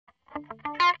Good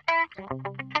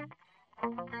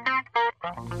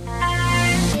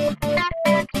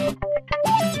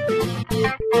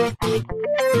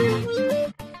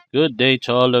day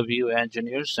to all of you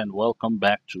engineers and welcome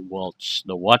back to WALTS,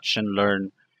 the Watch and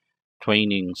Learn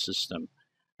training system.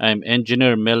 I'm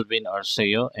Engineer Melvin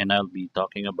Arceo and I'll be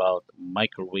talking about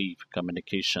microwave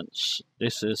communications.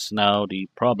 This is now the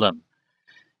problem.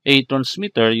 A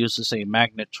transmitter uses a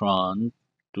magnetron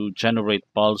to generate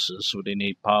pulses within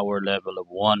a power level of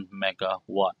 1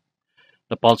 megawatt.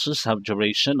 The pulses have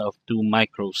duration of 2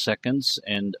 microseconds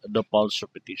and the pulse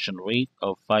repetition rate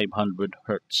of 500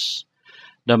 hertz.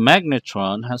 The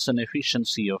magnetron has an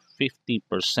efficiency of 50%.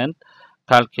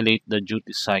 Calculate the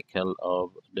duty cycle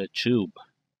of the tube.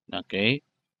 Okay,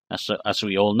 as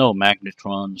we all know,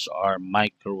 magnetrons are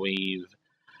microwave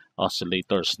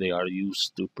oscillators. They are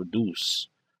used to produce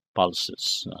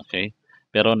pulses. Okay,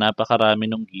 pero napakarami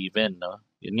nung given. No?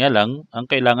 Yun nga lang, ang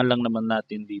kailangan lang naman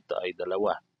natin dito ay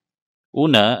dalawa.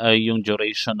 Una ay yung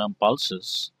duration ng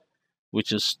pulses,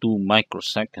 which is 2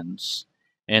 microseconds,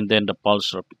 and then the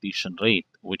pulse repetition rate,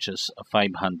 which is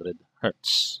 500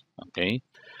 hertz. Okay?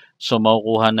 So,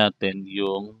 makukuha natin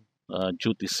yung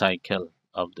duty cycle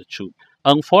of the tube.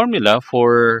 Ang formula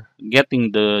for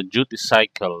getting the duty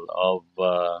cycle of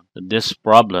this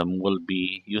problem will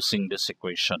be using this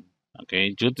equation.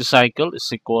 Okay? Duty cycle is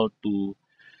equal to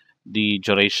the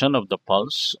duration of the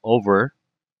pulse over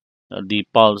the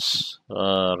pulse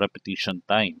repetition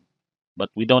time. But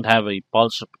we don't have a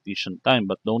pulse repetition time,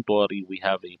 but don't worry, we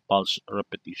have a pulse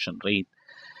repetition rate,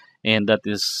 and that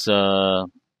is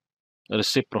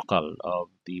reciprocal of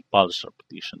the pulse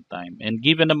repetition time. And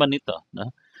given naman ito,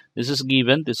 no? This is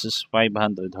given, this is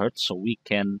 500 hertz, so we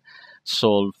can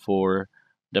solve for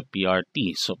the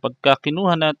PRT. So pagka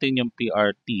kinuha natin yung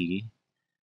PRT,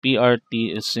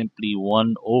 PRT is simply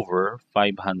 1 over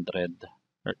 500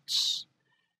 hertz.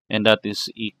 And that is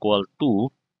equal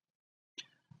to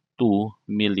 2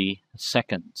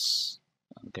 milliseconds.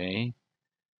 Okay?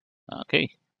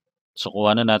 Okay. So,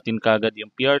 kuha na natin kagad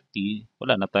yung PRT.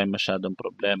 Wala na tayong masyadong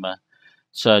problema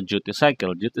sa duty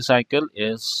cycle. Duty cycle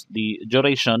is the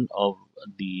duration of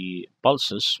the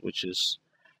pulses, which is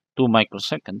 2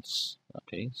 microseconds.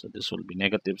 Okay? So, this will be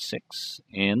 -6.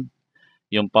 And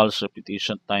yung pulse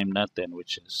repetition time natin,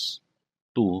 which is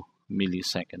 2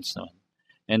 milliseconds naman.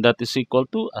 And that is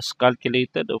equal to, as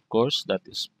calculated, of course, that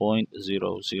is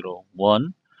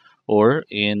 0.001, or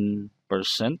in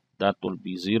percent, that will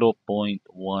be 0.1%.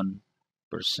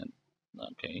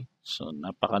 Okay, so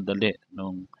napakadali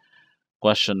nung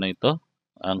question na ito.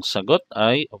 Ang sagot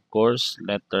ay, of course,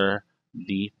 letter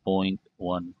D, 0.1%.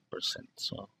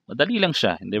 So, madali lang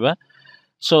siya, hindi ba?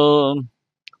 So,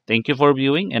 thank you for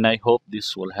viewing and I hope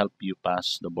this will help you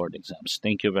pass the board exams.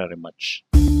 Thank you very much.